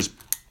married, because,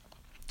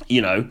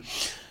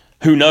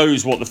 who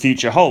knows what the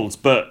future holds.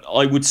 But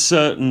I would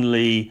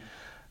certainly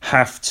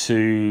have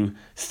to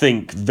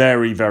think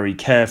very, very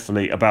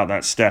carefully about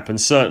that step.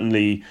 And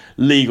certainly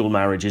legal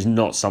marriage is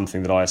not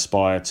something that I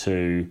aspire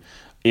to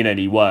in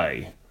any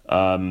way,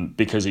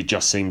 because it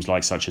just seems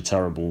like such a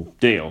terrible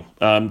deal.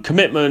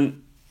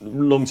 Commitment,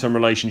 long-term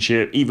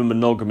relationship, even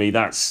monogamy,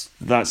 that's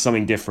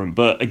something different.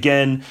 But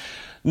again,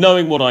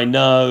 knowing what I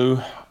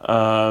know,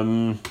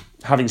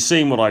 having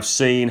seen what I've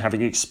seen,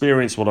 having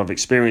experienced what I've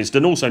experienced,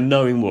 and also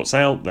knowing what's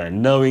out there,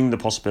 knowing the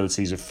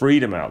possibilities of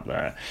freedom out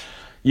there,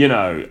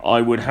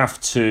 I would have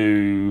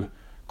to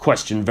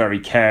question very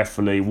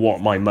carefully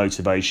what my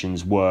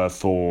motivations were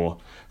for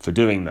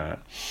doing that.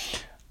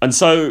 And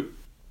so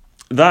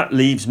that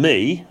leaves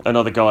me and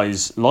other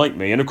guys like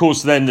me. And of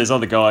course, then there's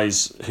other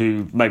guys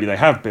who maybe they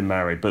have been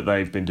married, but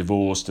they've been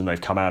divorced and they've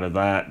come out of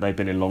that. They've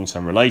been in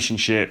long-term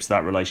relationships.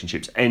 That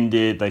relationship's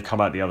ended. They've come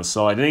out the other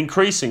side. And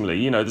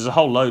increasingly, there's a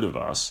whole load of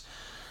us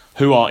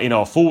who are in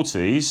our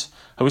 40s,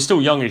 who are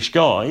still youngish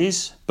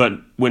guys, but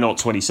we're not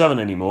 27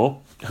 anymore,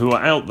 who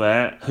are out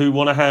there who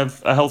want to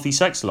have a healthy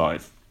sex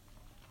life.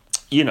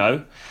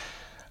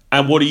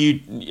 And what do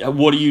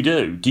you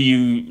do? Do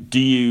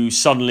you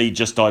suddenly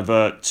just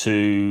divert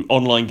to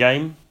online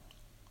game?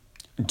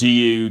 Do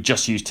you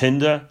just use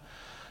Tinder?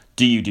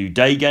 Do you do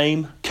day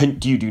game?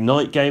 Do you do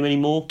night game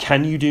anymore?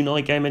 Can you do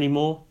night game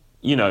anymore?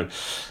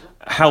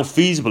 How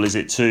feasible is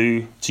it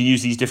to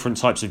use these different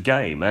types of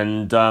game?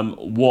 And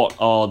what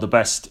are the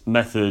best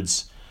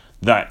methods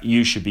that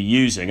you should be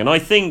using? And I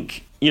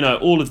think,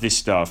 all of this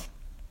stuff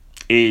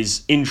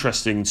is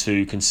interesting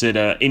to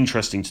consider,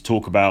 interesting to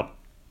talk about.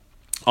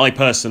 I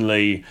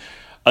personally,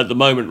 at the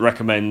moment,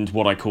 recommend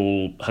what I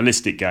call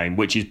holistic game,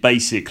 which is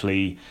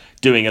basically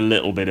doing a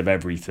little bit of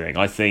everything.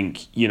 I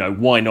think,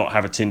 why not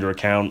have a Tinder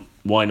account?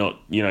 Why not,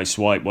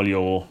 swipe while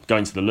you're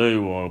going to the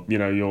loo, or,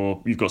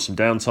 you've got some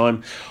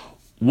downtime?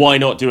 Why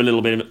not do a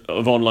little bit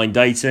of online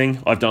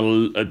dating? I've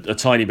done a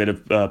tiny bit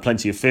of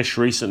Plenty of Fish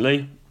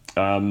recently.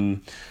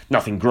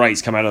 Nothing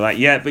great's come out of that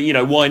yet, but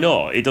why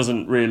not? It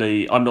doesn't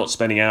really, I'm not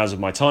spending hours of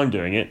my time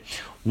doing it.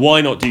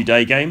 Why not do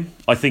day game?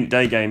 I think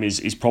day game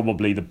is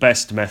probably the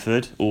best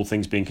method, all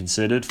things being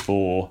considered,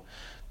 for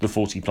the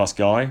 40 plus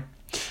guy.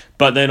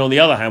 But then on the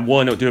other hand,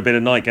 why not do a bit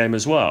of night game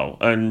as well?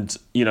 And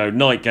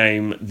night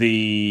game,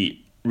 the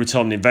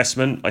return on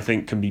investment I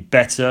think can be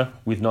better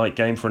with night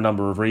game for a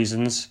number of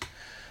reasons.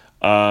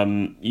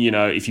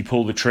 If you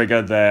pull the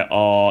trigger,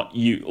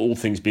 all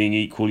things being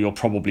equal, you're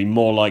probably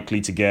more likely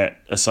to get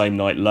a same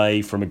night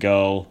lay from a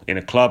girl in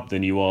a club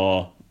than you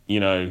are,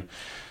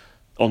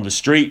 on the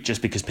street,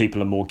 just because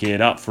people are more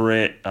geared up for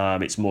it.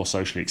 It's more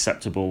socially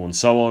acceptable and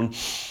so on.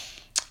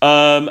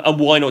 And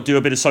why not do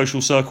a bit of social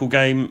circle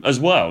game as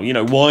well?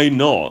 Why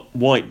not?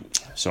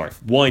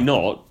 Why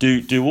not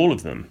do all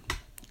of them?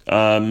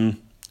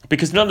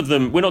 Because none of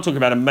them, we're not talking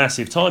about a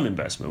massive time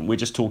investment. We're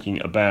just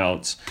talking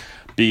about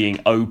being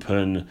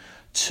open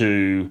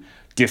to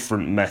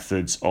different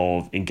methods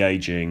of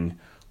engaging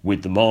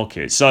with the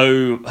market.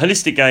 So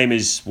holistic game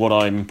is what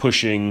I'm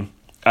pushing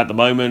at the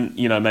moment.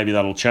 Maybe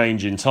that'll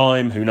change in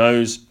time. Who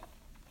knows?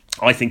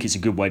 I think it's a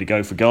good way to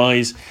go for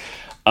guys.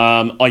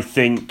 I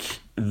think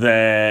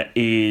there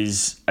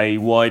is a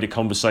wider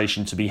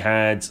conversation to be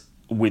had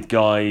with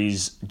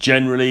guys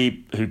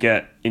generally who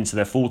get into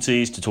their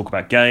 40s to talk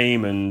about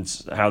game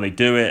and how they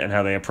do it and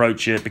how they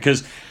approach it.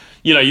 Because,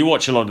 you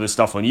watch a lot of the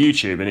stuff on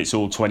YouTube and it's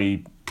all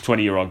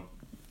 20-year-old,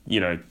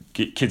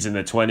 kids in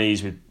their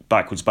 20s with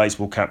backwards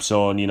baseball caps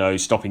on,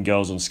 stopping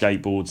girls on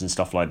skateboards and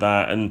stuff like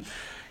that. And,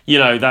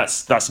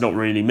 that's not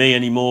really me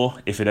anymore,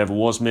 if it ever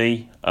was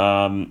me.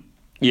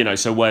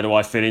 So where do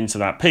I fit into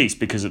that piece?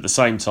 Because at the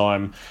same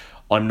time,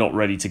 I'm not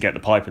ready to get the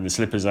pipe and the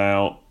slippers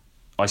out.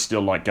 I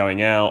still like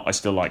going out. I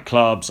still like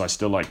clubs. I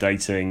still like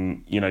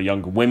dating,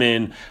 younger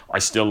women. I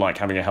still like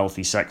having a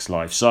healthy sex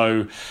life.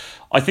 So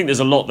I think there's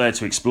a lot there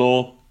to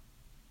explore.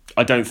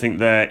 I don't think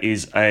there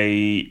is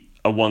a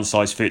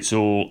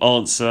one-size-fits-all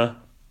answer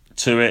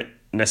to it.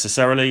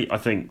 necessarily. I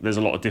think there's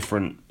a lot of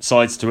different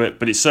sides to it,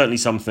 but it's certainly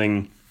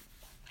something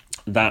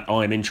that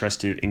I'm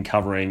interested in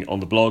covering on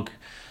the blog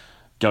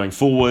going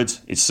forward.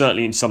 It's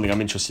certainly something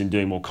I'm interested in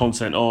doing more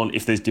content on.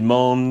 If there's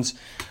demand,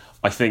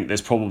 I think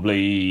there's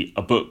probably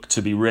a book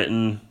to be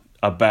written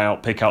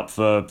about pickup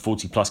for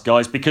 40 plus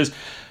guys, because,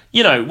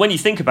 you know, when you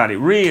think about it,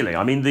 really,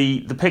 I mean,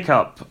 the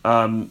pickup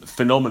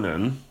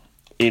phenomenon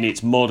in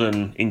its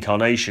modern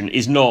incarnation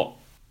is not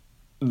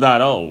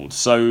that old.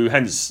 So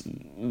hence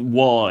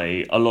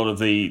why a lot of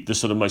the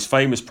sort of most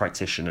famous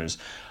practitioners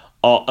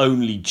are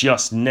only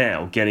just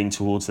now getting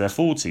towards their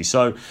 40s.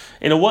 So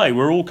in a way,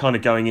 we're all kind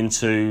of going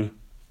into,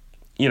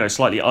 you know,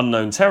 slightly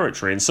unknown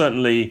territory. And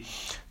certainly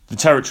the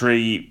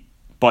territory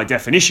by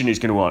definition is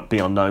going to be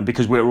unknown,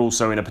 because we're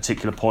also in a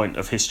particular point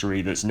of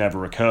history that's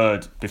never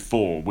occurred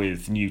before,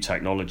 with new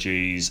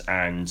technologies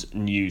and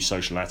new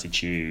social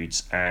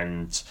attitudes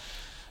and,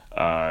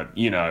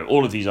 you know,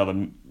 all of these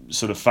other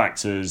sort of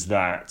factors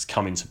that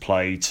come into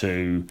play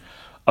to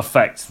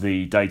affect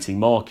the dating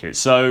market.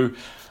 So,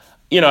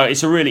 you know,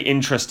 it's a really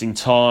interesting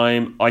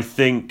time. I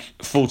think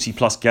 40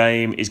 plus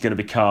game is going to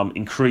become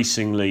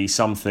increasingly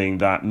something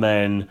that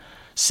men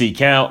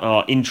seek out,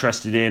 are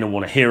interested in, and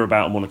want to hear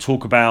about and want to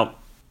talk about.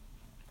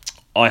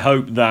 I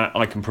hope that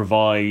I can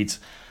provide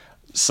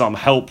some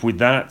help with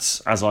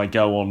that as I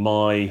go on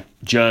my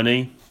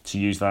journey, to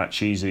use that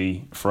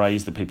cheesy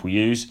phrase that people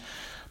use.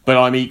 But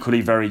I'm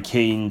equally very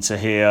keen to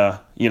hear,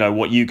 you know,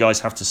 what you guys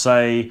have to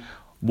say,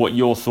 what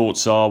your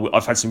thoughts are.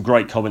 I've had some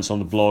great comments on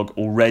the blog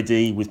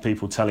already with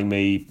people telling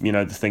me, you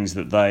know, the things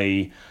that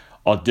they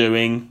are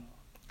doing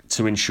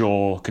to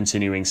ensure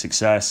continuing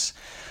success.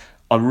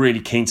 I'm really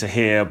keen to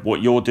hear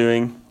what you're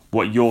doing,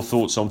 what your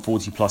thoughts on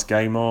 40 plus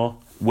game are,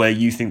 where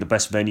you think the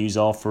best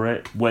venues are for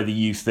it, whether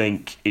you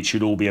think it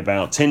should all be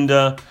about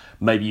Tinder,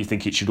 maybe you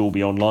think it should all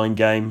be online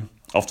game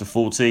after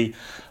 40,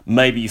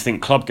 maybe you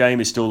think club game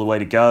is still the way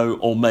to go,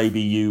 or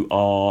maybe you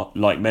are,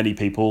 like many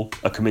people,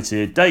 a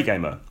committed day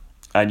gamer,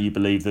 and you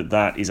believe that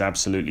that is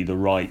absolutely the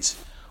right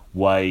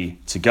way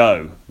to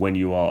go when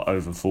you are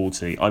over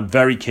 40. I'm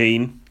very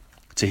keen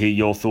to hear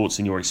your thoughts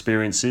and your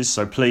experiences,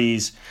 so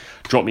please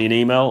drop me an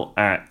email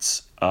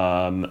at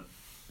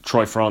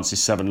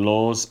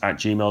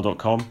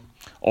troyfrancis7laws@gmail.com,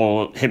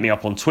 or hit me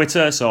up on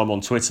Twitter. So I'm on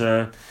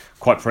Twitter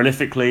quite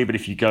prolifically, but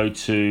if you go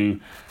to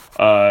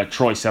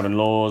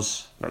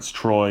Troy7Laws, that's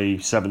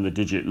Troy7 the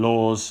digit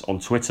laws on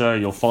Twitter,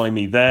 you'll find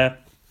me there.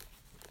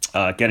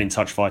 Get in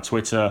touch via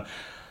Twitter.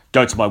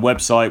 Go to my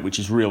website, which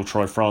is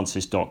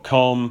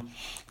realtroyfrancis.com.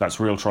 That's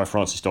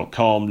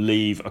realtroyfrancis.com.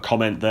 Leave a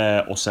comment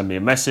there or send me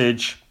a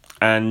message.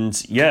 And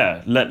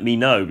yeah, let me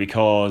know,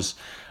 because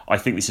I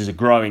think this is a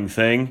growing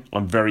thing.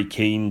 I'm very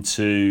keen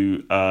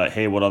to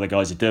hear what other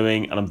guys are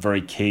doing, and I'm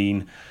very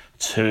keen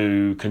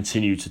to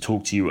continue to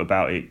talk to you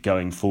about it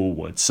going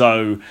forward.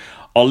 So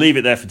I'll leave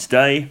it there for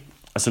today.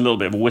 That's a little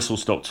bit of a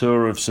whistle-stop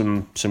tour of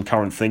some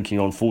current thinking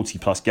on 40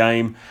 plus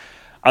game.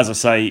 As I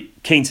say,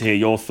 keen to hear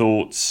your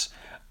thoughts.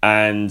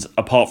 And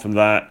apart from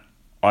that,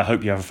 I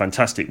hope you have a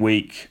fantastic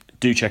week.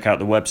 Do check out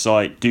the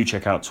website, do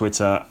check out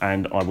Twitter,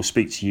 and I will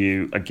speak to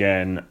you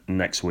again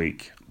next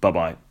week.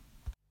 Bye-bye.